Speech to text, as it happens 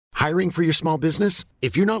Hiring for your small business?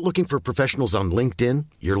 If you're not looking for professionals on LinkedIn,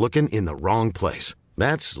 you're looking in the wrong place.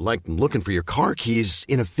 That's like looking for your car keys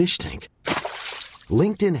in a fish tank.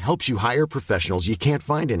 LinkedIn helps you hire professionals you can't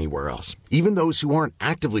find anywhere else, even those who aren't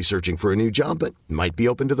actively searching for a new job but might be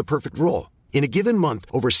open to the perfect role. In a given month,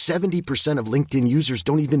 over 70% of LinkedIn users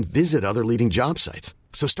don't even visit other leading job sites.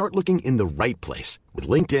 So start looking in the right place. With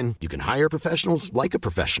LinkedIn, you can hire professionals like a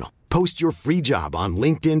professional. Post your free job on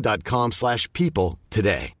linkedin.com/people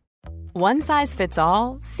today. One size fits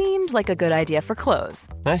all seemed like a good idea for clothes.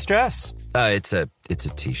 Nice dress. It's a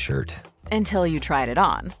t-shirt. Until you tried it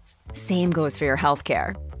on. Same goes for your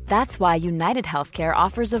healthcare. That's why United Healthcare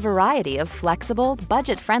offers a variety of flexible,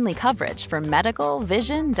 budget-friendly coverage for medical,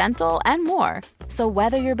 vision, dental, and more. So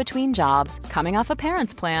whether you're between jobs, coming off a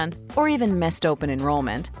parent's plan, or even missed open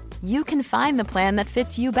enrollment, you can find the plan that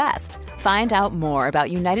fits you best. Find out more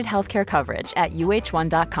about United Healthcare coverage at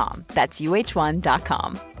uh1.com. That's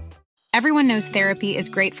uh1.com. Everyone knows therapy is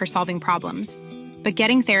great for solving problems, but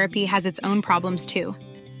getting therapy has its own problems too,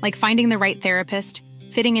 like finding the right therapist,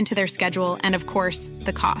 fitting into their schedule, and of course,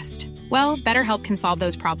 the cost. Well, BetterHelp can solve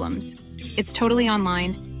those problems. It's totally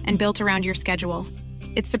online and built around your schedule.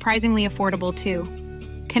 It's surprisingly affordable too.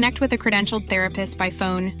 Connect with a credentialed therapist by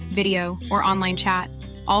phone, video, or online chat,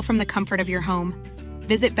 all from the comfort of your home.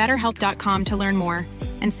 Visit BetterHelp.com to learn more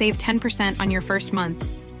and save 10% on your first month.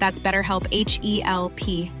 That's BetterHelp,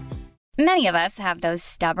 H-E-L-P. Many of us have those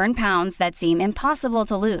stubborn pounds that seem impossible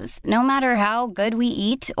to lose, no matter how good we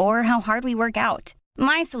eat or how hard we work out.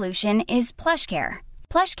 My solution is PlushCare.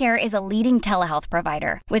 PlushCare is a leading telehealth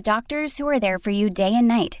provider with doctors who are there for you day and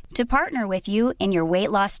night to partner with you in your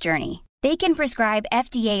weight loss journey. They can prescribe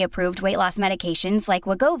FDA-approved weight loss medications like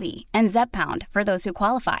Wegovy and Zepbound for those who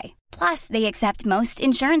qualify. Plus, they accept most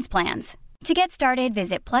insurance plans. To get started,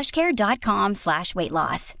 visit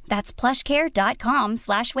plushcare.com/weightloss. That's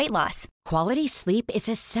plushcare.com/weightloss. Quality sleep is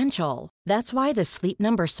essential. That's why the Sleep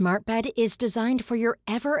Number Smart Bed is designed for your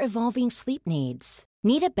ever-evolving sleep needs.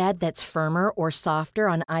 Need a bed that's firmer or softer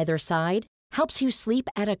on either side? Helps you sleep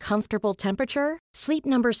at a comfortable temperature? Sleep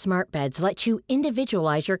Number Smart Beds let you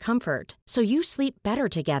individualize your comfort, so you sleep better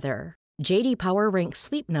together. J.D. Power ranks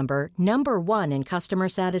Sleep Number number 1 in customer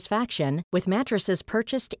satisfaction with mattresses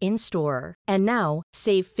purchased in-store. And now,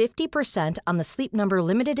 save 50% on the Sleep Number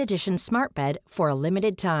Limited Edition Smart Bed for a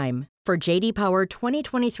limited time. For J.D. Power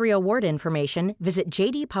 2023 award information, visit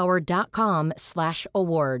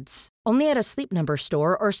jdpower.com/awards. Only at a Sleep Number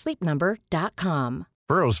store or sleepnumber.com.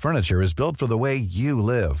 Burrow's furniture is built for the way you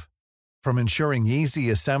live. From ensuring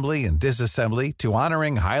easy assembly and disassembly to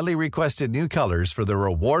honoring highly requested new colors for their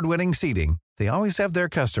award-winning seating, they always have their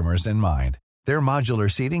customers in mind. Their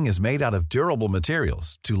modular seating is made out of durable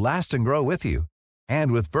materials to last and grow with you.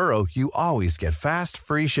 And with Burrow, you always get fast,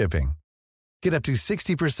 free shipping. Get up to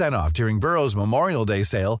 60% off during Burrow's Memorial Day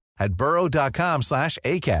sale at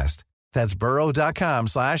burrow.com/ACAST. That's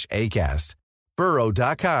burrow.com/ACAST.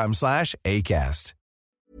 burrow.com/ACAST.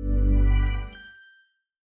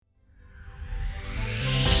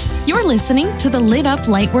 You're listening to the Lit Up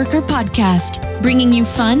Lightworker podcast, bringing you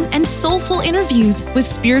fun and soulful interviews with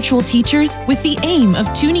spiritual teachers with the aim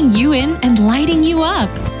of tuning you in and lighting you up.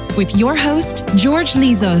 With your host, George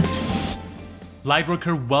Lizos.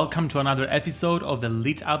 Lightworker, welcome to another episode of the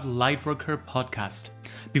Lit Up Lightworker podcast.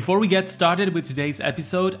 Before we get started with today's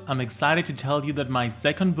episode, I'm excited to tell you that my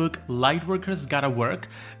second book, Lightworkers Gotta Work,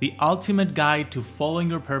 the ultimate guide to following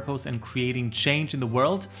your purpose and creating change in the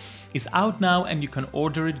world, is out now and you can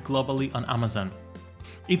order it globally on Amazon.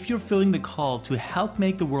 If you're feeling the call to help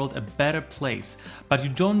make the world a better place, but you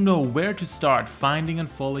don't know where to start finding and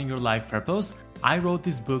following your life purpose, I wrote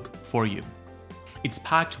this book for you. It's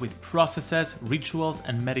packed with processes, rituals,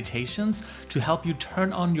 and meditations to help you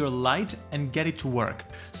turn on your light and get it to work,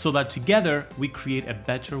 so that together we create a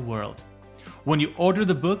better world. When you order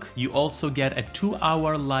the book, you also get a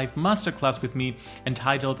 2-hour live masterclass with me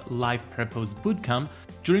entitled Life Purpose Bootcamp,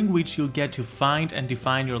 during which you'll get to find and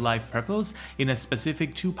define your life purpose in a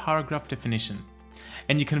specific 2-paragraph definition.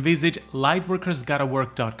 And you can visit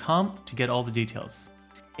lightworkersgottawork.com to get all the details.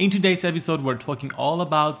 In today's episode, we're talking all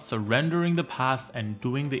about surrendering the past and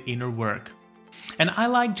doing the inner work. And I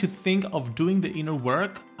like to think of doing the inner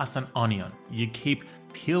work as an onion. You keep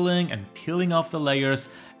peeling and peeling off the layers,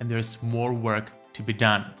 and there's more work to be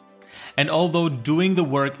done. And although doing the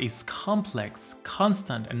work is complex,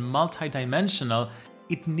 constant, and multidimensional,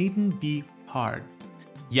 it needn't be hard.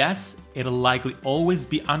 Yes, it'll likely always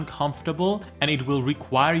be uncomfortable, and it will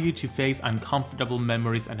require you to face uncomfortable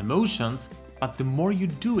memories and emotions, but the more you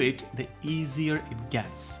do it, the easier it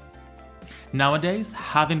gets. Nowadays,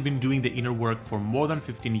 having been doing the inner work for more than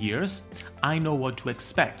 15 years, I know what to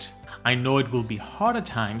expect. I know it will be hard at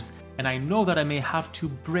times, and I know that I may have to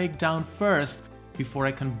break down first before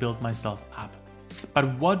I can build myself up.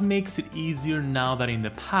 But what makes it easier now than in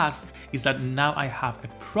the past is that now I have a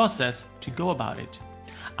process to go about it.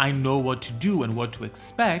 I know what to do and what to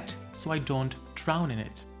expect, so I don't drown in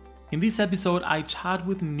it. In this episode, I chat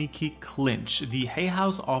with Nicky Clinch, the Hay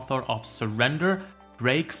House author of Surrender,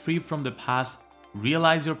 Break Free from the Past,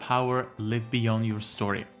 Realize Your Power, Live Beyond Your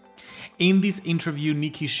Story. In this interview,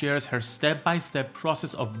 Nicky shares her step-by-step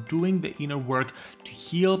process of doing the inner work to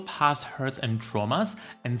heal past hurts and traumas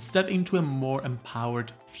and step into a more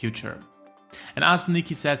empowered future. And as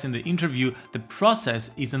Nicky says in the interview, the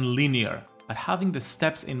process isn't linear, but having the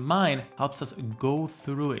steps in mind helps us go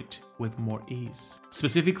through it with more ease.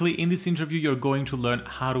 Specifically, in this interview, you're going to learn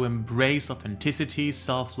how to embrace authenticity,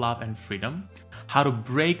 self-love, and freedom, how to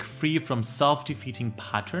break free from self-defeating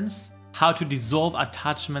patterns, how to dissolve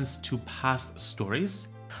attachments to past stories,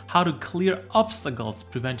 how to clear obstacles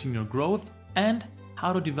preventing your growth, and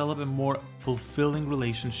how to develop a more fulfilling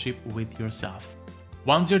relationship with yourself.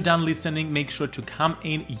 Once you're done listening, make sure to come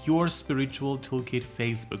in your Spiritual Toolkit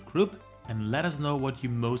Facebook group and let us know what you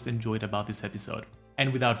most enjoyed about this episode.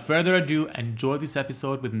 And without further ado, enjoy this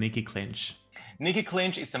episode with Nicky Clinch. Nicky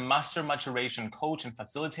Clinch is a master maturation coach and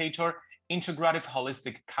facilitator, integrative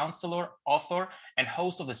holistic counselor, author, and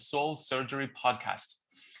host of the Soul Surgery podcast.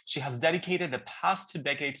 She has dedicated the past 2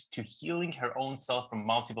 decades to healing her own self from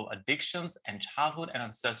multiple addictions and childhood and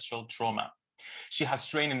ancestral trauma. She has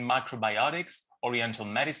trained in macrobiotics, Oriental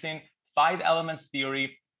medicine, 5 elements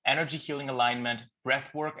theory, energy healing alignment,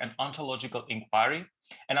 breathwork, and ontological inquiry,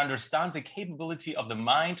 and understands the capability of the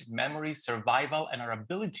mind, memory, survival, and our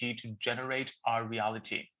ability to generate our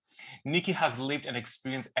reality. Nicky has lived and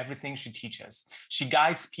experienced everything she teaches. She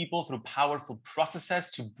guides people through powerful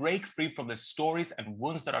processes to break free from the stories and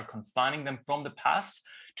wounds that are confining them from the past,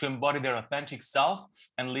 to embody their authentic self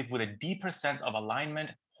and live with a deeper sense of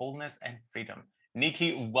alignment, wholeness, and freedom.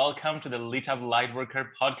 Nicky, welcome to the Lit Up Lightworker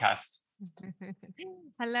podcast.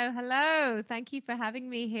 Hello. Thank you for having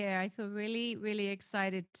me here. I feel really, really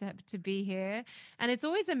excited to be here. And it's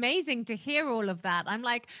always amazing to hear all of that. I'm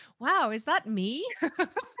like, wow, is that me?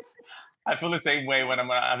 I feel the same way when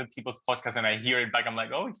I'm on other people's podcasts and I hear it back. I'm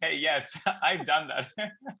like, okay, yes, I've done that.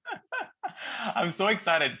 I'm so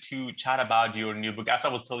excited to chat about your new book. As I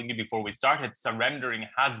was telling you before we started, surrendering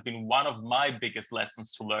has been one of my biggest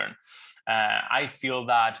lessons to learn. I feel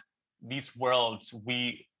that this world,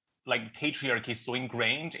 patriarchy is so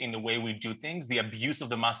ingrained in the way we do things. The abuse of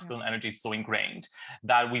the masculine energy is so ingrained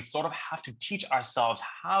that we sort of have to teach ourselves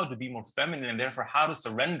how to be more feminine and therefore how to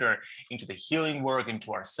surrender into the healing work,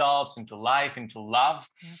 into ourselves, into life, into love.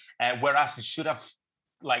 Whereas it should have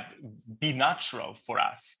be natural for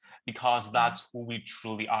us because that's who we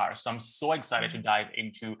truly are. So I'm so excited to dive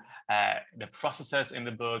into the processes in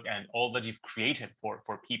the book and all that you've created for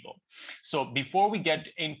people. So before we get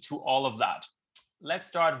into all of that, let's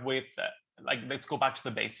start with, let's go back to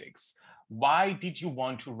the basics. Why did you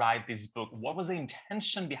want to write this book? What was the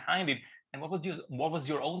intention behind it? And what was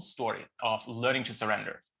your own story of learning to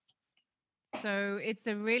surrender? So it's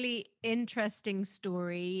a really interesting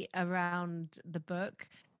story around the book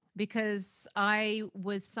because I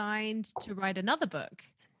was signed to write another book.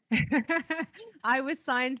 I was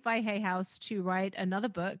signed by Hay House to write another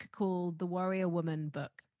book called The Warrior Woman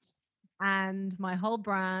Book. And my whole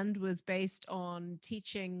brand was based on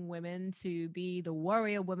teaching women to be the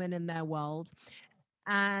warrior women in their world.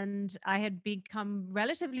 And I had become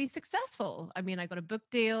relatively successful. I mean, I got a book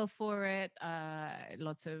deal for it,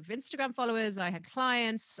 lots of Instagram followers. I had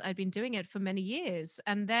clients. I'd been doing it for many years.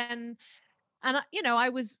 And then, I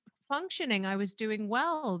was functioning. I was doing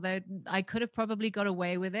well. That I could have probably got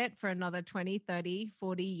away with it for another 20, 30,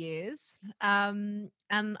 40 years. And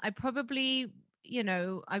I probably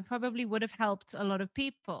would have helped a lot of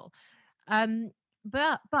people.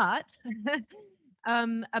 But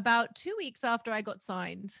about 2 weeks after I got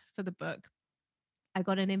signed for the book, I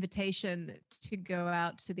got an invitation to go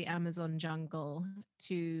out to the Amazon jungle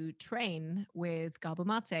to train with Gabor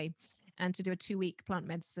Mate and to do a 2-week plant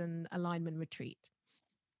medicine alignment retreat.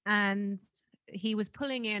 And he was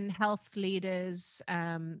pulling in health leaders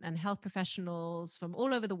and health professionals from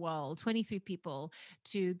all over the world, 23 people,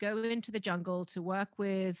 to go into the jungle to work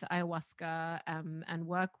with ayahuasca and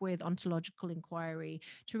work with ontological inquiry,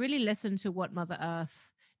 to really listen to what Mother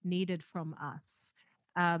Earth needed from us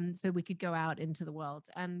so we could go out into the world.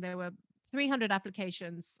 And there were 300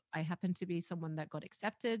 applications. I happened to be someone that got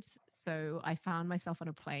accepted. So I found myself on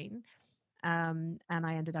a plane and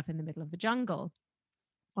I ended up in the middle of the jungle.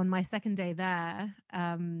 on my second day there,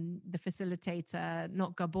 the facilitator,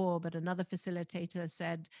 not Gabor, but another facilitator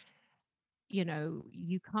said,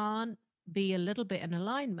 you can't be a little bit in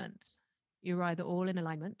alignment. You're either all in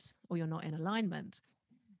alignment or you're not in alignment.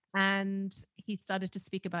 And he started to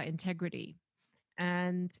speak about integrity.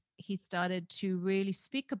 And he started to really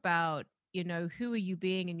speak about, who are you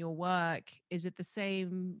being in your work? Is it the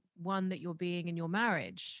same one that you're being in your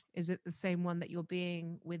marriage? Is it the same one that you're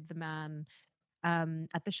being with the man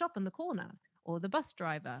at the shop on the corner or the bus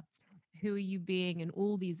driver? Who are you being in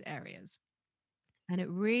all these areas? And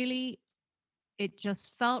it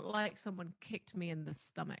just felt like someone kicked me in the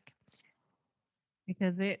stomach,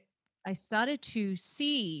 because I started to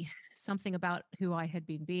see something about who I had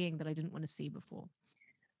been being that I didn't want to see before.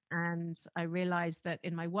 And I realized that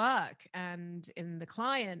in my work and in the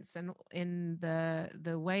clients and in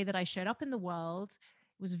the way that I showed up in the world,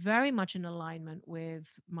 it was very much in alignment with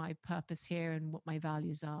my purpose here and what my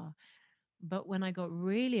values are. But when I got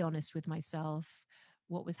really honest with myself,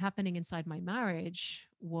 what was happening inside my marriage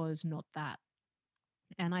was not that.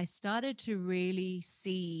 And I started to really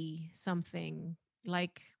see something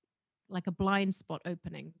like a blind spot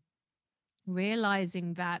opening,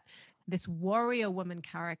 realizing that this warrior woman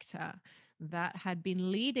character that had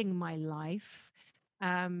been leading my life,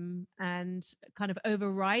 and kind of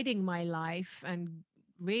overriding my life and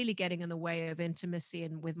really getting in the way of intimacy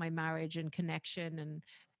and with my marriage and connection,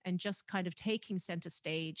 and just kind of taking center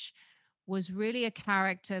stage, was really a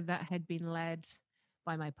character that had been led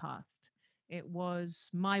by my past. It was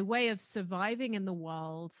my way of surviving in the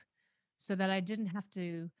world so that I didn't have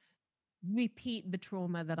to repeat the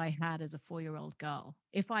trauma that I had as a 4-year-old girl.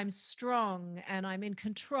 If I'm strong and I'm in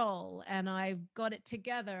control and I've got it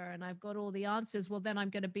together and I've got all the answers, well, then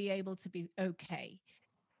I'm going to be able to be okay.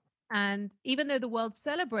 And even though the world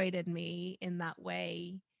celebrated me in that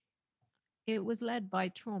way, it was led by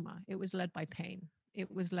trauma. It was led by pain.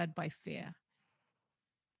 It was led by fear.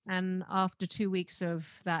 And after 2 weeks of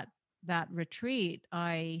that retreat,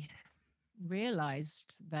 I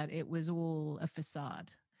realized that it was all a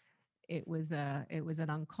facade. It was an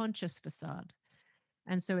unconscious facade.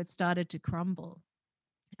 And so it started to crumble.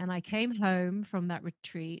 And I came home from that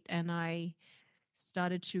retreat and I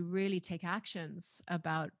started to really take actions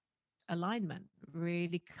about alignment,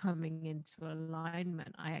 really coming into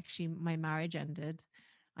alignment. My marriage ended.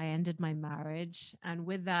 I ended my marriage. And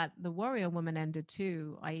with that, the warrior woman ended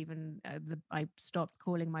too. I stopped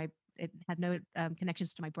calling it had no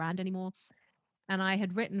connections to my brand anymore. And I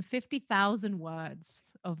had written 50,000 words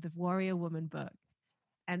of the warrior woman book.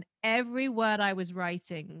 And every word I was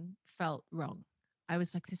writing felt wrong. I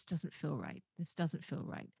was like, this doesn't feel right. This doesn't feel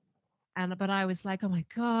right. But I was like, oh my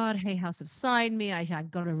God, Hay House have signed me.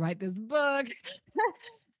 I've got to write this book.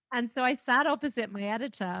 And so I sat opposite my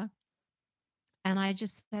editor and I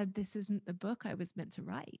just said, this isn't the book I was meant to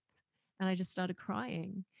write. And I just started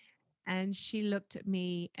crying. And she looked at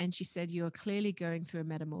me and she said, you are clearly going through a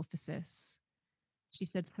metamorphosis. She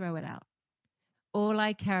said, throw it out. All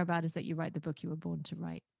I care about is that you write the book you were born to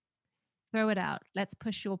write. Throw it out. Let's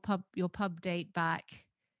push your pub date back.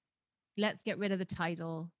 Let's get rid of the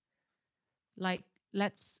title. Like,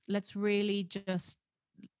 let's really just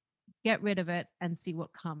get rid of it and see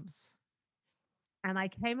what comes. And I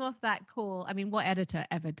came off that call. I mean, what editor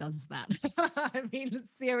ever does that? I mean,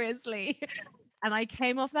 seriously. And I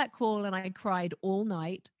came off that call and I cried all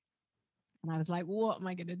night. And I was like, what am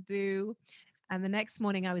I going to do? And the next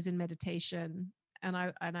morning I was in meditation, and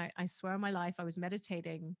I swear on my life, I was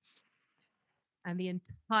meditating, and the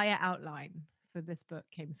entire outline for this book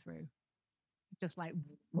came through, just like,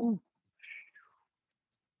 woo.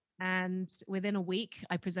 And within a week,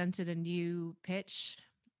 I presented a new pitch,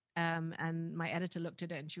 and my editor looked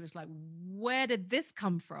at it and she was like, where did this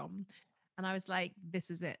come from? And I was like, this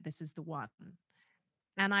is it. This is the one.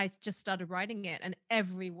 And I just started writing it, and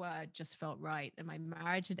every word just felt right. And my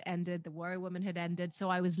marriage had ended, the warrior woman had ended. So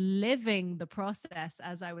I was living the process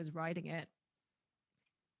as I was writing it.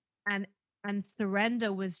 And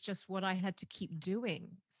surrender was just what I had to keep doing,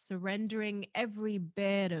 surrendering every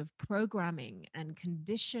bit of programming and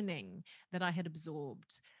conditioning that I had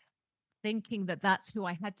absorbed, thinking that that's who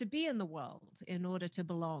I had to be in the world in order to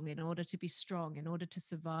belong, in order to be strong, in order to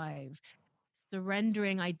survive.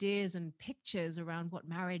 Surrendering ideas and pictures around what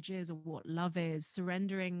marriage is or what love is,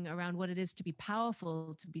 surrendering around what it is to be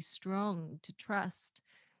powerful, to be strong, to trust.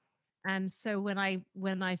 And so when I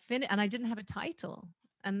finished, and I didn't have a title,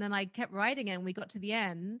 and then I kept writing it, and we got to the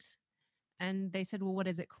end and they said, well, what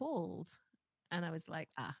is it called? And I was like,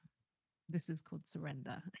 this is called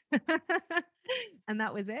Surrender. And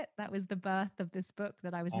that was it. That was the birth of this book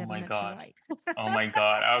that I was Oh never my meant to God. write. Oh my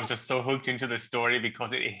God. I was just so hooked into the story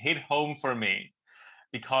because it hit home for me,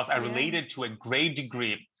 because I Yeah. related to a great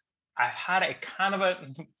degree. I had a kind of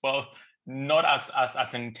a, well, not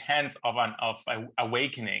as intense of an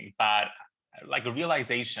awakening, but like a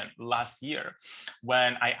realization last year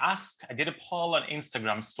when I did a poll on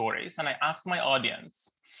Instagram stories, and I asked my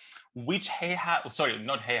audience, which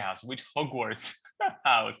which Hogwarts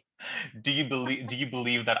house do you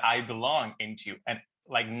believe that I belong into? And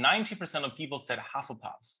like 90% of people said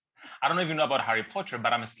Hufflepuff. I don't even know about Harry Potter,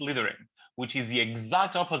 but I'm a Slytherin, which is the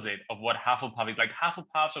exact opposite of what Hufflepuff is. Like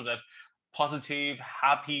Hufflepuffs are just positive,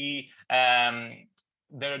 happy.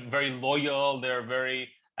 They're very loyal. They're very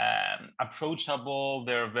approachable.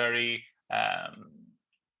 They're very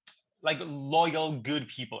like loyal, good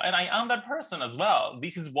people. And I am that person as well.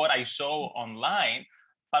 This is what I show online.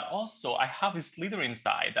 But also, I have this Slytherin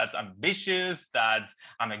side that's ambitious, that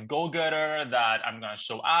I'm a go-getter, that I'm going to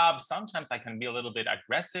show up. Sometimes I can be a little bit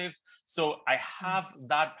aggressive. So I have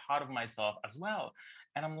that part of myself as well.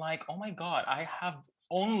 And I'm like, oh my God, I have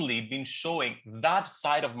only been showing that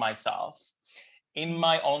side of myself in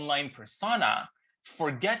my online persona,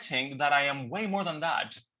 forgetting that I am way more than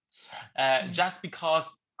that. Just because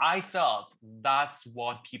I felt that's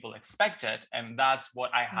what people expected and that's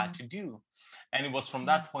what I had to do. And it was from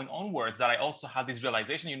that point onwards that I also had this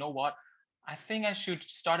realization, you know what? I think I should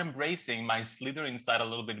start embracing my Slytherin side a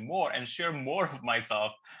little bit more and share more of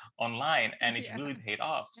myself online. And it really paid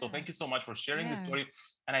off. So thank you so much for sharing this story.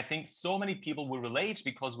 And I think so many people will relate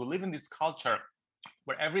because we live in this culture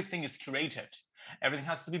where everything is curated. Everything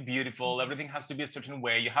has to be beautiful. Everything has to be a certain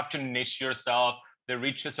way. You have to niche yourself. The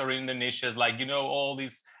riches are in the niches, like, you know, all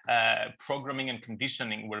this programming and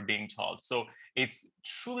conditioning we're being taught. So it's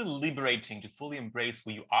truly liberating to fully embrace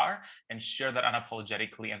who you are and share that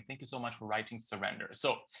unapologetically. And thank you so much for writing Surrender.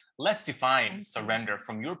 So let's define surrender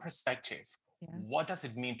from your perspective. What does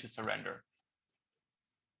it mean to surrender?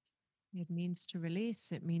 It means to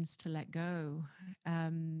release. It means to let go.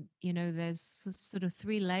 You know, there's sort of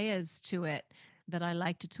three layers to it that I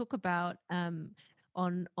like to talk about.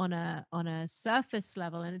 On a surface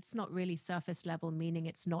level, and it's not really surface level, meaning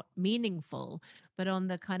it's not meaningful, but on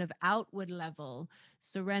the kind of outward level,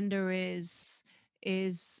 surrender is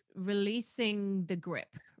releasing the grip,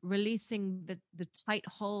 releasing the tight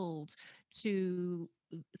hold to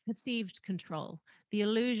perceived control, the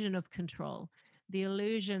illusion of control, the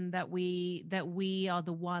illusion that we are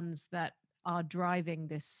the ones that are driving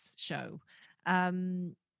this show.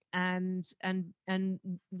 And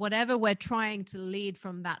whatever we're trying to lead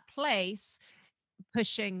from that place,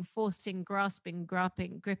 pushing, forcing, grasping,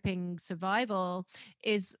 gripping survival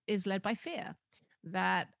is led by fear.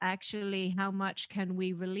 That actually, how much can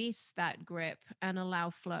we release that grip and allow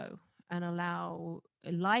flow and allow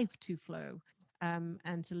life to flow,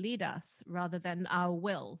 and to lead us rather than our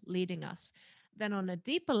will leading us? Then on a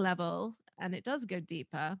deeper level, and it does go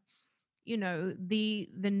deeper, you know, the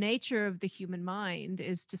nature of the human mind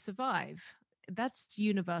is to survive. That's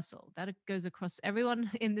universal. That goes across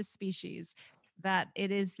everyone in this species, that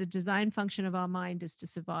it is the design function of our mind is to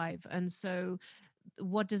survive. And so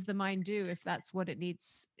what does the mind do if that's what it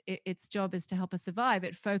needs? Its job is to help us survive.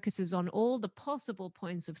 It focuses on all the possible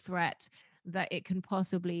points of threat that it can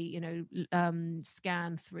possibly, you know,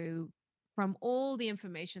 scan through from all the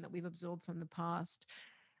information that we've absorbed from the past.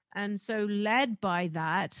 And so, led by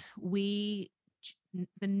that, the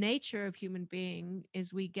nature of human being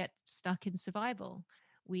is we get stuck in survival.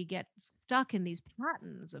 We get stuck in these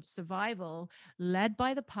patterns of survival, led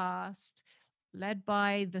by the past, led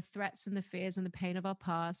by the threats and the fears and the pain of our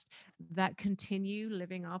past that continue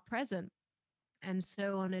living our present. And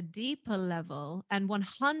so, on a deeper level, and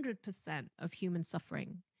 100% of human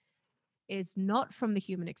suffering is not from the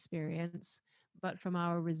human experience, but from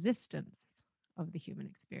our resistance of the human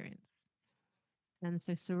experience. And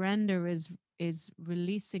so surrender is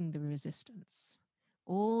releasing the resistance.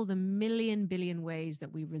 All the million billion ways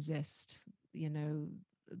that we resist, you know,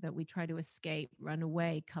 that we try to escape, run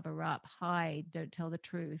away, cover up, hide, don't tell the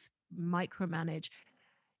truth, micromanage,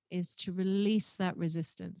 is to release that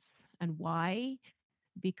resistance. And why?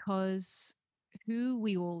 Because who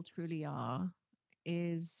we all truly are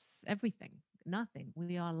is everything, nothing.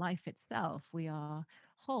 We are life itself. We are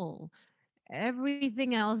whole.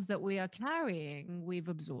 Everything else that we are carrying, we've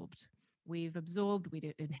absorbed. We've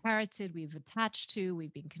inherited, we've attached to,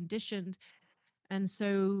 we've been conditioned. And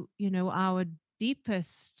so, you know, our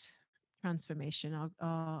deepest transformation,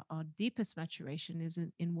 our deepest maturation is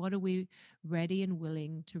in what are we ready and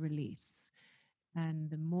willing to release? And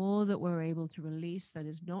the more that we're able to release that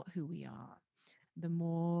is not who we are, the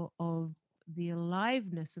more of the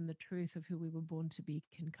aliveness and the truth of who we were born to be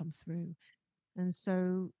can come through. And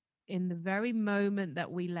so, in the very moment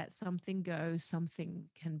that we let something go, something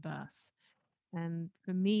can birth. And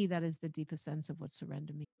for me, that is the deeper sense of what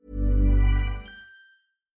surrender means.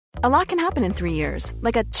 A lot can happen in 3 years,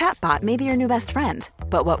 like a chatbot may be your new best friend.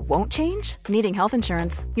 But what won't change? Needing health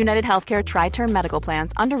insurance. United Healthcare Tri-Term Medical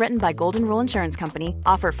Plans, underwritten by Golden Rule Insurance Company,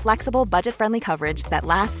 offer flexible, budget-friendly coverage that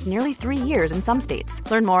lasts nearly 3 years in some states.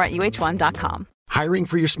 Learn more at uh1.com. Hiring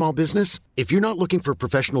for your small business? If you're not looking for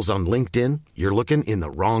professionals on LinkedIn, you're looking in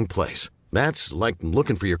the wrong place. That's like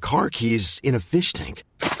looking for your car keys in a fish tank.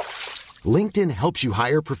 LinkedIn helps you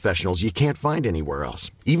hire professionals you can't find anywhere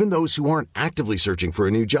else, even those who aren't actively searching for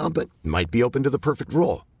a new job but might be open to the perfect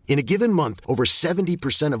role. In a given month, over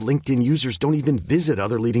 70% of LinkedIn users don't even visit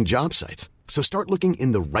other leading job sites. So start looking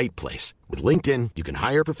in the right place. With LinkedIn, you can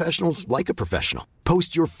hire professionals like a professional.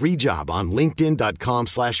 Post your free job on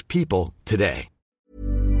linkedin.com/people today.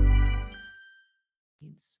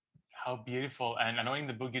 How beautiful. And I know in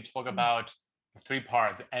the book you talk about 3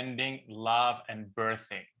 parts: ending, love, and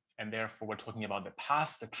birthing. And therefore, we're talking about the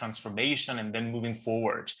past, the transformation, and then moving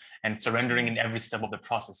forward and surrendering in every step of the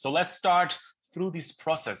process. So let's start through this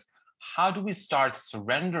process. How do we start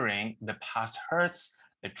surrendering the past hurts,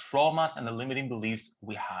 the traumas, and the limiting beliefs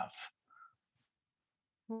we have?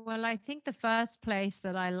 Well, I think the first place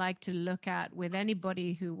that I like to look at with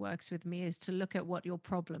anybody who works with me is to look at what your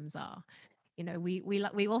problems are. You know,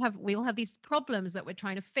 we all have these problems that we're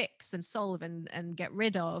trying to fix and solve and get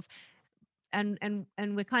rid of, and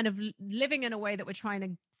we're kind of living in a way that we're trying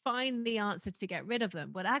to find the answer to get rid of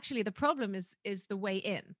them, but actually the problem is the way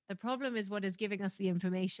in. The problem is what is giving us the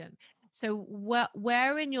information. So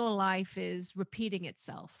where in your life is repeating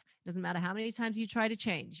itself? Doesn't matter how many times you try to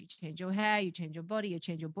change. You change your hair, you change your body, you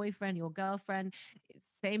change your boyfriend, your girlfriend.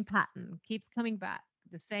 It's the same pattern keeps coming back,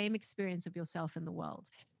 the same experience of yourself in the world.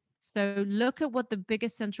 So look at what the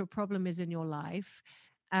biggest central problem is in your life,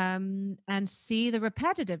 and see the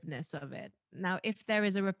repetitiveness of it. Now, if there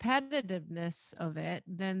is a repetitiveness of it,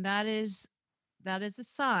 then that is a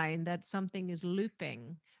sign that something is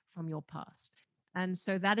looping from your past. And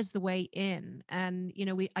so that is the way in. And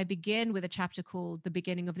I begin with a chapter called The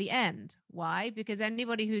Beginning of the End. Why? Because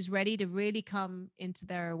anybody who's ready to really come into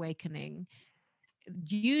their awakening,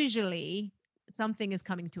 usually something is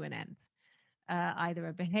coming to an end. Either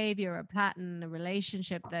a behavior, a pattern, a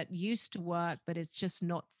relationship that used to work, but it's just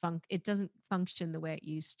not it doesn't function the way it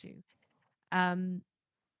used to. Um,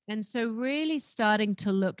 and so really starting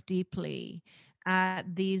to look deeply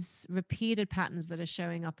at these repeated patterns that are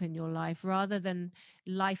showing up in your life, rather than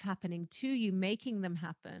life happening to you, making them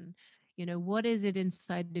happen. What is it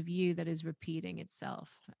inside of you that is repeating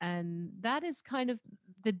itself? And that is kind of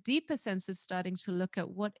the deeper sense of starting to look at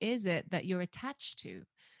what is it that you're attached to.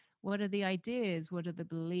 What are the ideas? What are the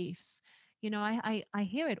beliefs? I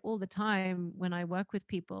hear it all the time when I work with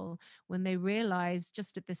people, when they realize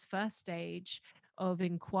just at this first stage of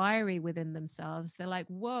inquiry within themselves, they're like,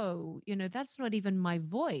 whoa, that's not even my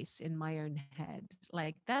voice in my own head.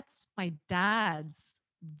 Like, that's my dad's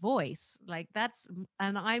voice.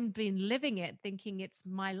 And I've been living it thinking it's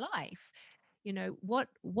my life.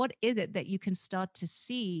 What is it that you can start to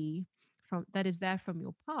see from that is there from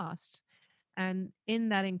your past? And in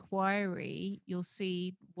that inquiry, you'll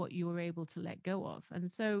see what you were able to let go of.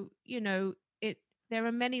 And so, there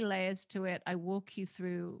are many layers to it. I walk you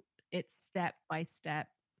through it step by step.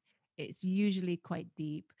 It's usually quite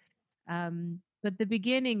deep. But the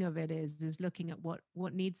beginning of it is looking at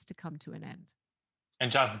what needs to come to an end.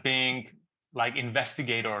 And just being like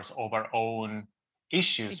investigators of our own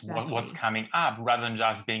issues, Exactly. What's coming up, rather than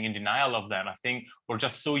just being in denial of them. I think we're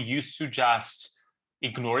just so used to just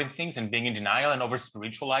ignoring things and being in denial and over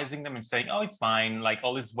spiritualizing them and saying, oh, it's fine, like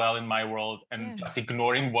all is well in my world, and just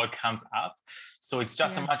ignoring what comes up. So it's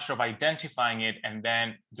just a matter of identifying it and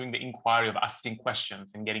then doing the inquiry of asking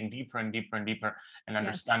questions and getting deeper and deeper and deeper and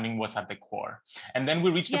understanding what's at the core. And then we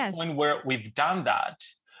reach the point where we've done that.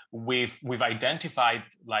 We've identified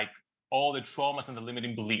like all the traumas and the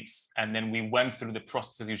limiting beliefs, and then we went through the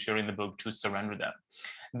processes you share in the book to surrender them.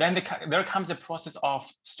 Then there comes a process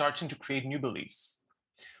of starting to create new beliefs,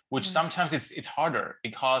 which sometimes it's harder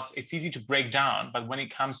because it's easy to break down, but when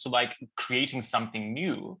it comes to like creating something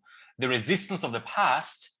new, the resistance of the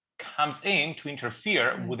past comes in to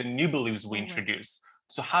interfere with the new beliefs we introduce.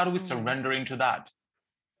 So how do we surrender into that?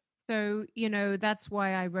 So, that's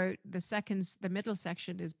why I wrote the middle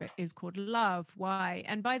section is called love. Why?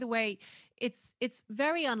 And by the way, it's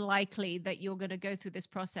very unlikely that you're going to go through this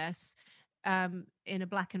process in a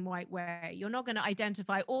black and white way. You're not going to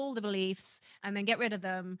identify all the beliefs and then get rid of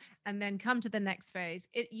them and then come to the next phase.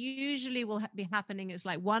 It usually will be happening. It's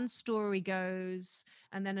like one story goes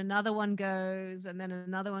and then another one goes and then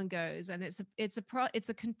another one goes, and it's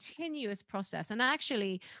a continuous process. And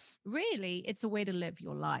actually, really, it's a way to live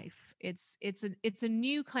your life. It's a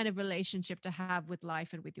new kind of relationship to have with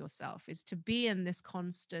life and with yourself, is to be in this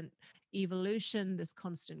constant evolution, this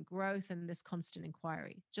constant growth, and this constant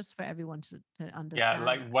inquiry, just for everyone to Yeah, understand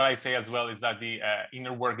like that. what I say as well is that the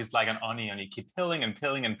inner work is like an onion. You keep peeling and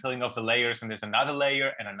peeling and peeling off the layers, and there's another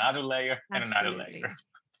layer and another layer and another layer. Absolutely.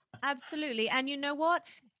 Absolutely. And you know what?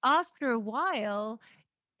 After a while,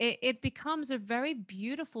 it becomes a very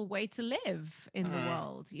beautiful way to live in the Mm,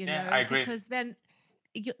 world, yeah, I agree. because then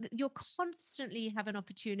you'll constantly have an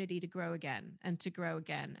opportunity to grow again and to grow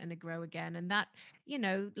again and to grow again. And that,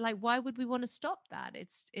 like, why would we want to stop that?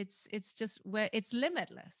 It's just where it's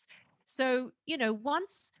limitless. So,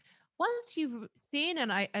 once you've seen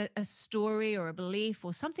a story or a belief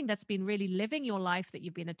or something that's been really living your life that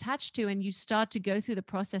you've been attached to, and you start to go through the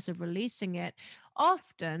process of releasing it,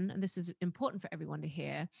 often, and this is important for everyone to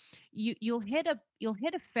hear, you'll hit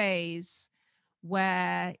a phase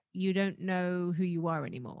where you don't know who you are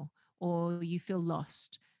anymore, or you feel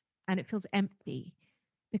lost and it feels empty,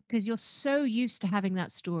 because you're so used to having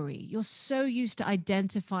that story. You're so used to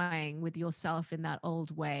identifying with yourself in that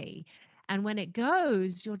old way. And when it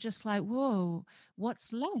goes, you're just like, whoa,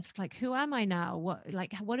 what's left? Like, who am I now?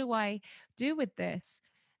 What do I do with this?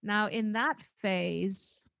 Now, in that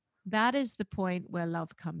phase, that is the point where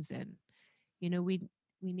love comes in.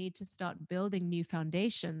 We need to start building new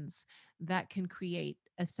foundations that can create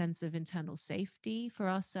a sense of internal safety for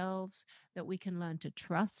ourselves, that we can learn to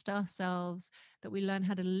trust ourselves, that we learn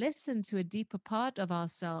how to listen to a deeper part of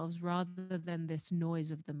ourselves rather than this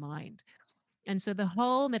noise of the mind. And so the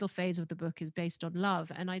whole middle phase of the book is based on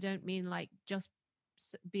love. And I don't mean like just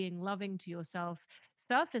being loving to yourself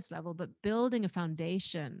surface level, but building a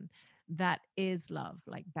foundation that is love,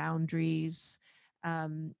 like boundaries,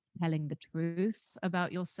 telling the truth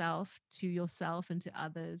about yourself to yourself and to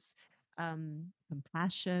others,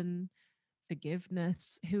 compassion,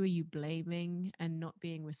 forgiveness. Who are you blaming and not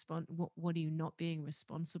being what are you not being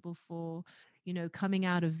responsible for? Coming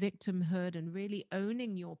out of victimhood and really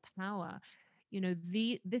owning your power.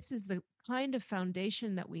 This is the kind of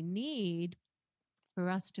foundation that we need for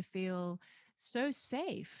us to feel so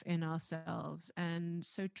safe in ourselves and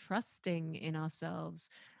so trusting in ourselves,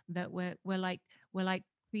 that we're like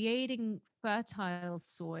creating fertile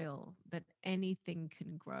soil that anything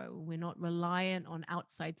can grow. We're not reliant on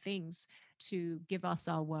outside things to give us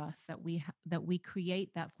our worth, that we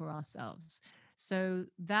create that for ourselves. So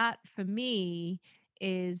that, for me,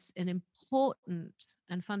 is an important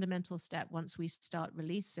and fundamental step. Once we start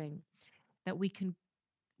releasing, that we can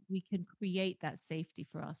create that safety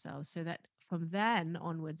for ourselves, so that from then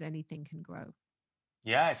onwards anything can grow.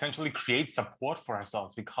 Yeah, essentially create support for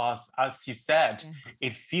ourselves, because as you said, Yes.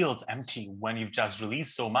 it feels empty when you've just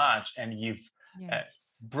released so much and you've uh, Yes.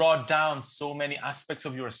 brought down so many aspects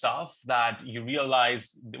of yourself that you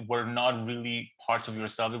realize were not really parts of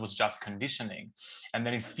yourself. It was just conditioning. And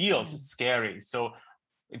then it feels Yes. scary. So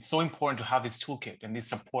it's so important to have this toolkit and this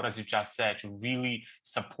support, as you just said, to really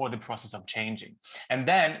support the process of changing. And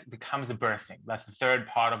then becomes the birthing. That's the third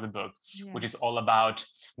part of the book, which is Yes. all about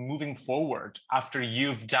moving forward after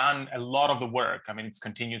you've done a lot of the work. I mean, it's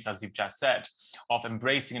continuous, as you've just said, of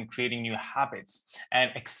embracing and creating new habits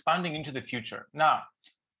and expanding into the future. Now,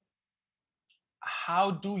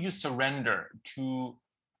 how do you surrender to,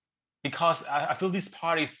 because I feel this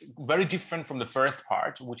part is very different from the first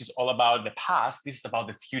part, which is all about the past. This is about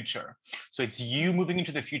the future. So it's you moving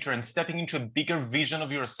into the future and stepping into a bigger vision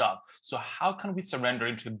of yourself. So how can we surrender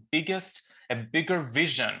into a bigger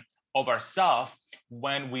vision of ourselves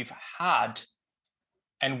when we've had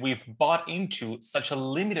and we've bought into such a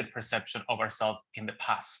limited perception of ourselves in the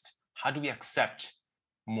past? How do we accept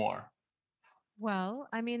more? Well,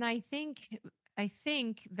 I mean, I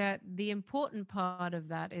think that the important part of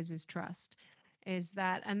that is trust, is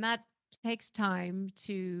that, and that takes time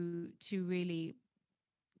to really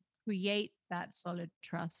create that solid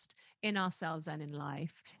trust in ourselves and in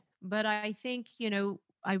life. But I think,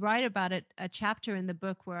 I write about it, a chapter in the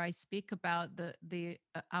book where I speak about the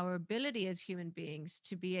our ability as human beings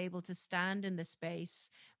to be able to stand in the space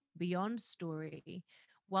beyond story,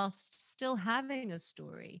 whilst still having a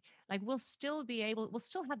story. Like, we'll still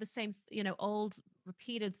have the same, old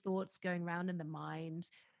repeated thoughts going around in the mind.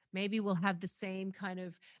 Maybe we'll have the same kind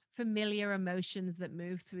of familiar emotions that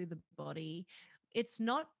move through the body. It's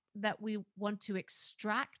not that we want to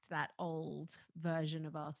extract that old version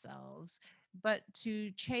of ourselves, but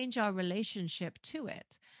to change our relationship to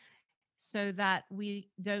it so that we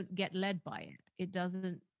don't get led by it. It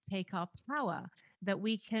doesn't take our power, that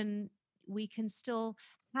we can still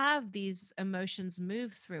have these emotions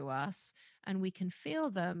move through us and we can feel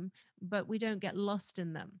them, but we don't get lost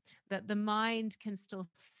in them. That the mind can still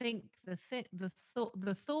think the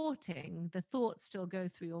thoughts still go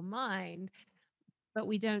through your mind, but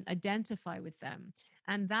we don't identify with them.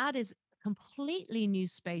 And that is completely new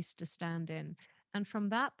space to stand in. And from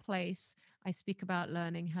that place, I speak about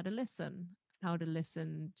learning how to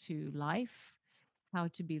listen to life, how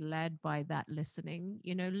to be led by that listening.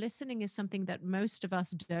 Listening is something that most of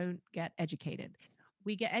us don't get educated.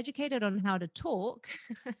 We get educated on how to talk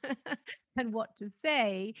and what to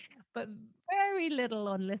say, but very little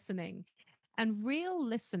on listening. And real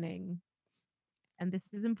listening, and this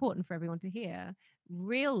is important for everyone to hear,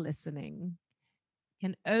 real listening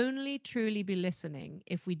can only truly be listening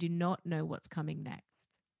if we do not know what's coming next.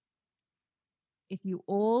 If you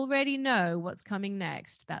already know what's coming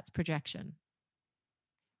next, that's projection.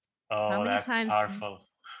 How Oh, many that's times? powerful.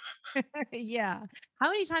 Yeah. How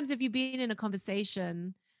many times have you been in a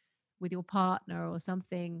conversation with your partner or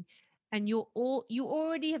something, and you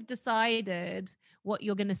already have decided what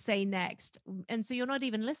you're going to say next, and so you're not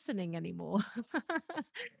even listening anymore?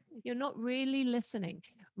 You're not really listening.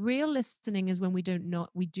 Real listening is when we do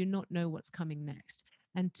not know what's coming next.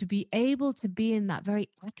 And to be able to be in that very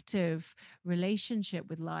active relationship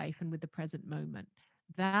with life and with the present moment,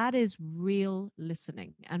 that is real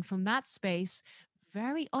listening. And from that space,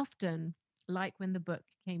 very often, like when the book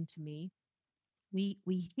came to me, we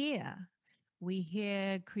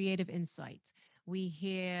hear creative insight, we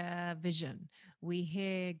hear vision, we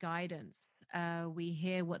hear guidance, we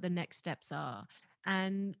hear what the next steps are.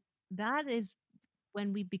 And that is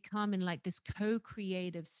when we become in like this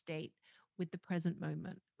co-creative state with the present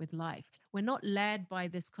moment, with life. We're not led by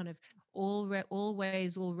this kind of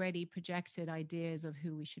always already projected ideas of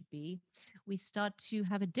who we should be. We start to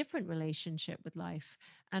have a different relationship with life,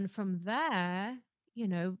 and from there, you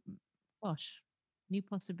know gosh, new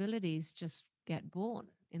possibilities just get born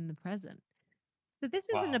in the present. So this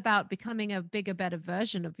isn't Wow. about becoming a bigger, better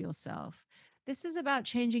version of yourself. This is about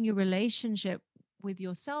changing your relationship with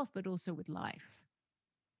yourself, but also with life.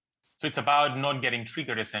 So it's about not getting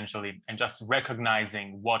triggered essentially and just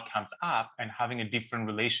recognizing what comes up and having a different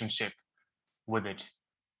relationship with it.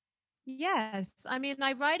 Yes, I mean,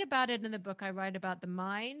 I write about it in the book. I write about the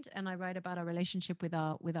mind, and I write about our relationship with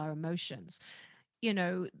our emotions. You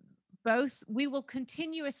know, both, we will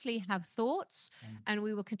continuously have thoughts and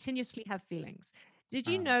we will continuously have feelings. Did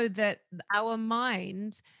you Mm. know that our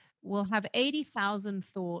mind will have 80,000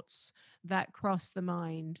 thoughts that cross the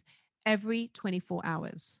mind every 24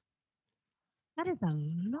 hours? That is a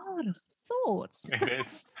lot of thoughts. It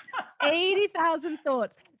is. 80,000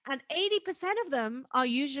 thoughts. And 80% of them are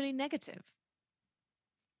usually negative,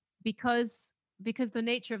 because the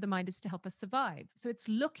nature of the mind is to help us survive. So it's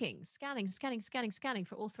looking, scanning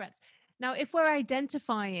for all threats. Now, if we're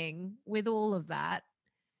identifying with all of that,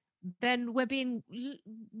 then we're being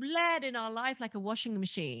led in our life like a washing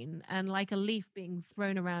machine and like a leaf being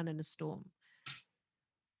thrown around in a storm.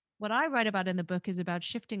 What I write about in the book is about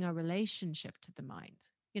shifting our relationship to the mind.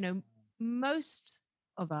 Most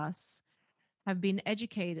of us have been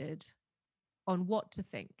educated on what to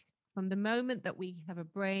think. From the moment that we have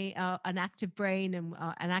an active brain and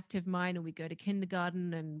an active mind, and we go to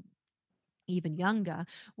kindergarten and even younger,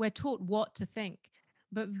 we're taught what to think.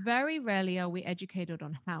 But very rarely are we educated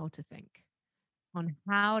on how to think, on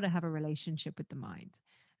how to have a relationship with the mind,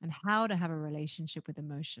 and how to have a relationship with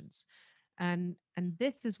emotions. And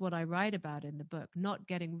this is what I write about in the book, not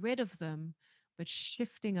getting rid of them, but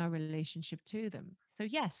shifting our relationship to them. So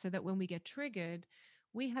yes, so that when we get triggered,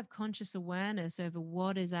 we have conscious awareness over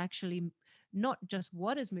what is actually, not just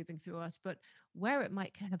what is moving through us, but where it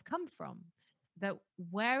might have come from. That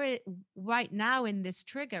where it right now in this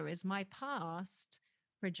trigger is my past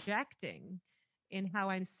projecting in how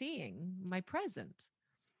I'm seeing my present.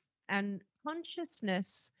 And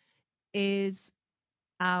consciousness is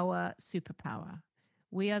our superpower.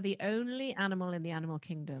 We are the only animal in the animal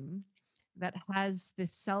kingdom that has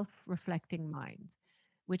this self reflecting mind,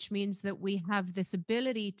 which means that we have this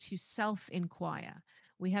ability to self inquire.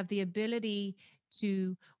 We have the ability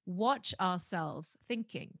to watch ourselves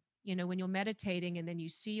thinking. When you're meditating and then you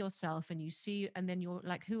see yourself and and then you're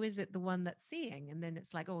like, who is it, the one that's seeing? And then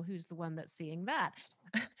it's like, oh, who's the one that's seeing that?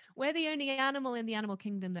 We're the only animal in the animal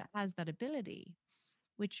kingdom that has that ability,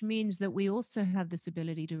 which means that we also have this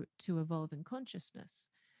ability to evolve in consciousness.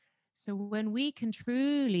 So when we can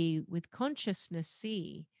truly, with consciousness,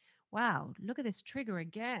 see, wow, look at this trigger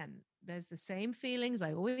again. There's the same feelings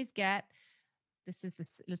I always get.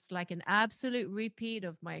 It's like an absolute repeat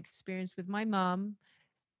of my experience with my mom.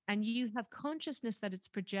 And you have consciousness that it's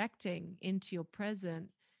projecting into your present,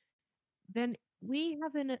 then we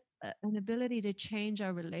have an ability to change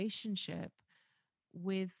our relationship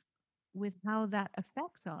with how that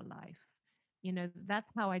affects our life.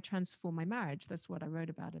 That's how I transform my marriage. That's what I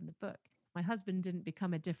wrote about in the book. My husband didn't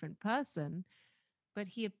become a different person, but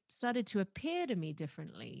he started to appear to me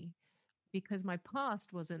differently because my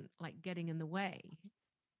past wasn't like getting in the way.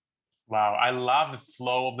 Wow, I love the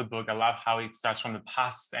flow of the book. I love how it starts from the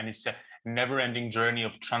past and it's a never-ending journey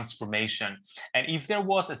of transformation. And if there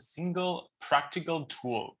was a single practical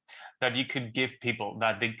tool that you could give people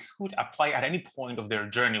that they could apply at any point of their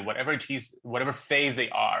journey, whatever it is, whatever phase they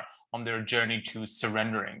are on their journey to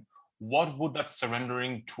surrendering, what would that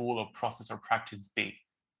surrendering tool or process or practice be?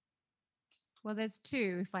 Well, there's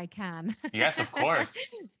two, if I can. Yes, of course.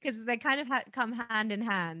 Because they kind of come hand in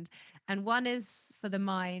hand. And one is for the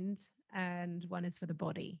mind and one is for the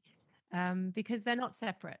body. Because they're not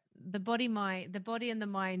separate. The body and the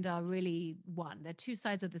mind are really one. They're two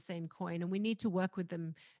sides of the same coin, and we need to work with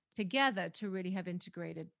them together to really have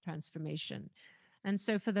integrated transformation. And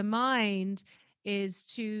so for the mind is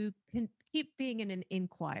to keep being in an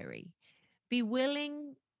inquiry, be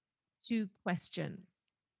willing to question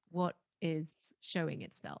what is showing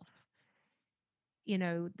itself.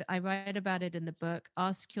 I write about it in the book.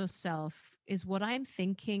 Ask yourself, is what I'm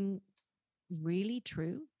thinking really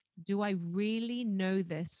true? Do I really know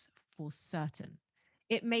this for certain?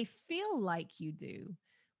 It may feel like you do,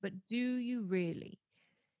 but do you really?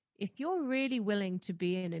 If you're really willing to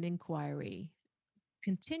be in an inquiry,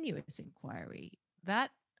 continuous inquiry,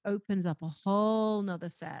 that opens up a whole nother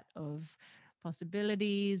set of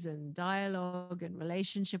possibilities and dialogue and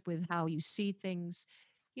relationship with how you see things.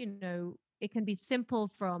 It can be simple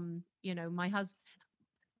from, my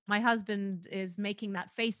husband is making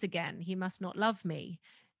that face again. He must not love me.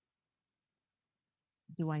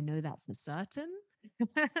 Do I know that for certain?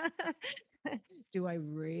 Do I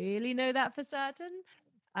really know that for certain?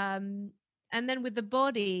 And then with the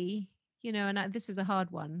body, and this is a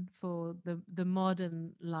hard one for the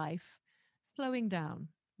modern life, slowing down,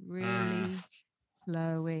 really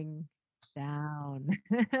slowing down.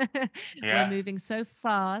 We're moving so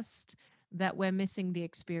fast that we're missing the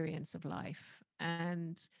experience of life.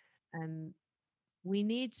 And we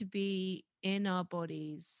need to be in our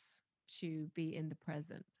bodies to be in the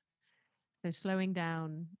present. So slowing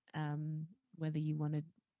down, whether you want to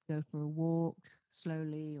go for a walk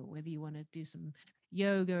slowly or whether you want to do some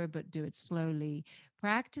yoga, but do it slowly,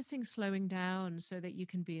 practicing slowing down so that you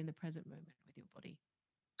can be in the present moment with your body.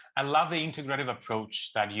 I love the integrative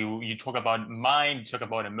approach that you talk about mind, you talk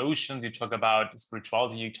about emotions, you talk about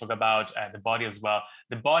spirituality, you talk about the body as well.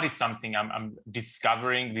 The body is something I'm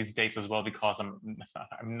discovering these days as well, because I'm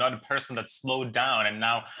not a person that slowed down, and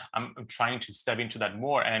now I'm trying to step into that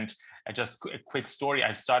more. And just a quick story,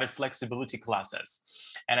 I started flexibility classes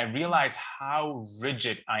and I realized how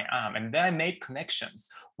rigid I am. And then I made connections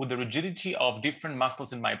with the rigidity of different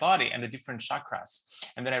muscles in my body and the different chakras.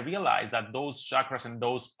 And then I realized that those chakras and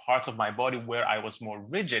those parts of my body where I was more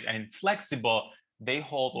rigid and inflexible, they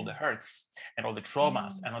hold all the hurts and all the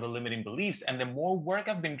traumas and all the limiting beliefs. And the more work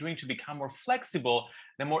I've been doing to become more flexible,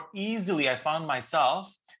 the more easily I found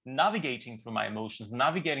myself navigating through my emotions,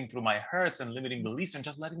 navigating through my hurts and limiting beliefs, and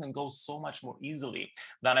just letting them go so much more easily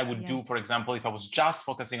than I would do, for example, if I was just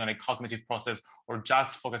focusing on a cognitive process or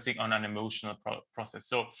just focusing on an emotional process.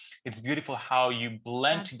 So it's beautiful how you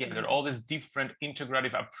blend together all these different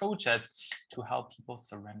integrative approaches to help people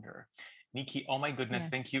surrender. Nicky, oh my goodness,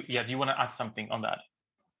 thank you. Yeah, do you want to add something on that?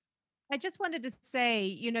 I just wanted to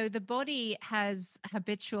say, the body has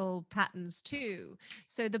habitual patterns too.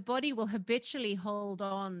 So the body will habitually hold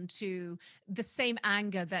on to the same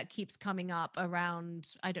anger that keeps coming up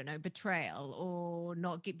around, I don't know, betrayal or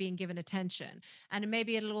not being given attention. And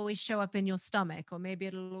maybe it'll always show up in your stomach, or maybe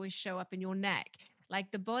it'll always show up in your neck.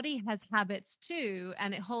 Like the body has habits too,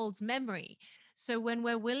 and it holds memory. So when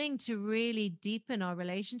we're willing to really deepen our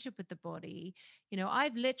relationship with the body,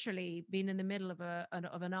 I've literally been in the middle of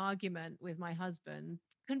an argument with my husband,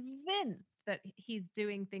 convinced that he's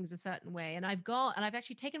doing things a certain way. And I've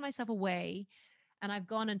actually taken myself away, and I've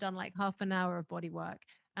gone and done like half an hour of body work.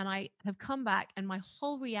 And I have come back and my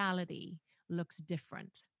whole reality looks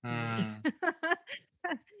different to me.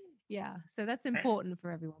 Yeah, so that's important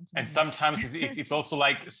for everyone to know. And sometimes it's also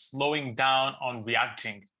like slowing down on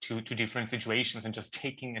reacting to different situations and just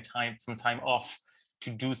taking some time off to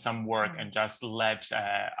do some work and just let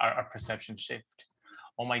our perception shift.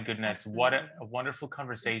 Oh my goodness, what a wonderful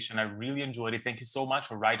conversation. I really enjoyed it. Thank you so much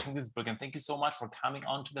for writing this book, and thank you so much for coming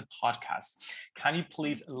on to the podcast. Can you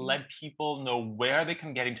please let people know where they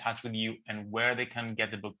can get in touch with you and where they can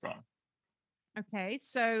get the book from? Okay,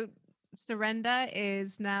 so Surrender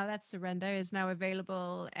is now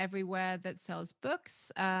available everywhere that sells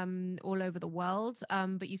books, all over the world.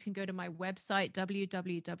 But you can go to my website,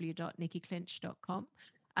 www.nickyclinch.com.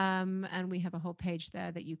 And we have a whole page there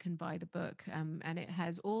that you can buy the book. And it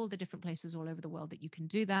has all the different places all over the world that you can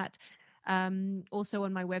do that. Also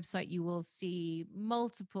on my website, you will see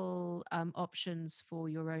multiple options for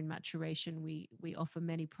your own maturation. We offer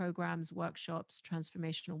many programs, workshops,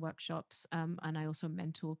 transformational workshops, and I also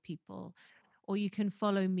mentor people. Or you can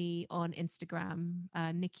follow me on Instagram,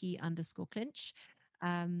 Nicky_Clinch.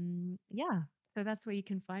 So that's where you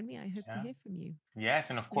can find me. I hope to hear from you. Yes,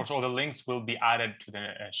 and of course, all the links will be added to the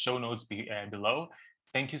show notes below.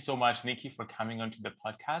 Thank you so much, Nicky, for coming onto the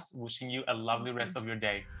podcast. Wishing you a lovely rest of your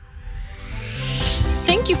day.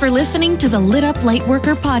 Thank you for listening to the Lit Up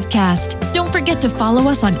Lightworker podcast. Don't forget to follow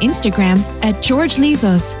us on Instagram at George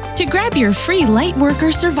Lizos to grab your free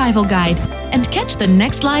Lightworker survival guide and catch the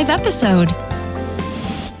next live episode.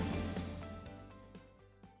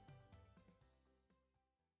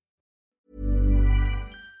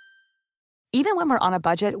 Even when we're on a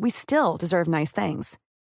budget, we still deserve nice things.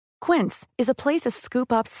 Quince is a place to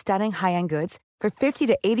scoop up stunning high-end goods for 50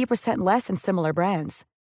 to 80% less than similar brands.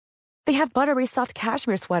 They have buttery soft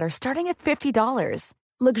cashmere sweaters starting at $50,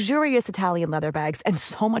 luxurious Italian leather bags, and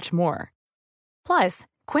so much more. Plus,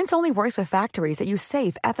 Quince only works with factories that use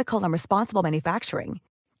safe, ethical, and responsible manufacturing.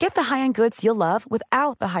 Get the high-end goods you'll love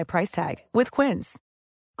without the high price tag with Quince.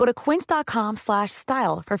 Go to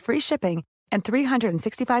quince.com/style for free shipping and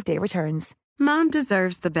 365-day returns. Mom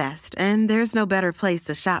deserves the best, and there's no better place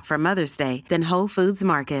to shop for Mother's Day than Whole Foods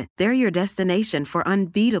Market. They're your destination for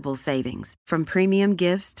unbeatable savings, from premium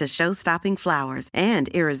gifts to show-stopping flowers and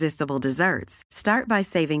irresistible desserts. Start by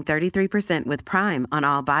saving 33% with Prime on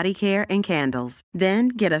all body care and candles. Then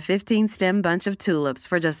get a 15-stem bunch of tulips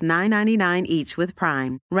for just $9.99 each with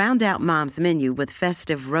Prime. Round out Mom's menu with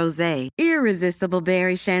festive rosé, irresistible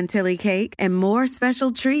berry chantilly cake, and more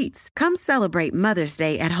special treats. Come celebrate Mother's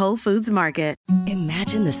Day at Whole Foods Market.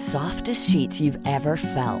 Imagine the softest sheets you've ever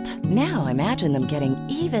felt. Now imagine them getting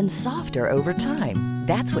even softer over time.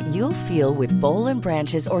 That's what you'll feel with Boll &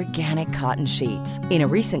 Branch's organic cotton sheets. In a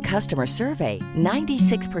recent customer survey,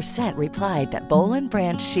 96% replied that Boll &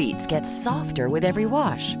 Branch sheets get softer with every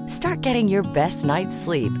wash. Start getting your best night's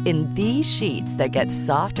sleep in these sheets that get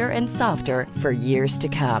softer and softer for years to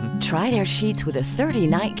come. Try their sheets with a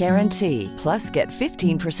 30-night guarantee. Plus, get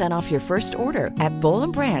 15% off your first order at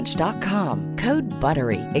bollandbranch.com. Code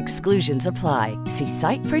BUTTERY. Exclusions apply. See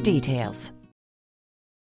site for details.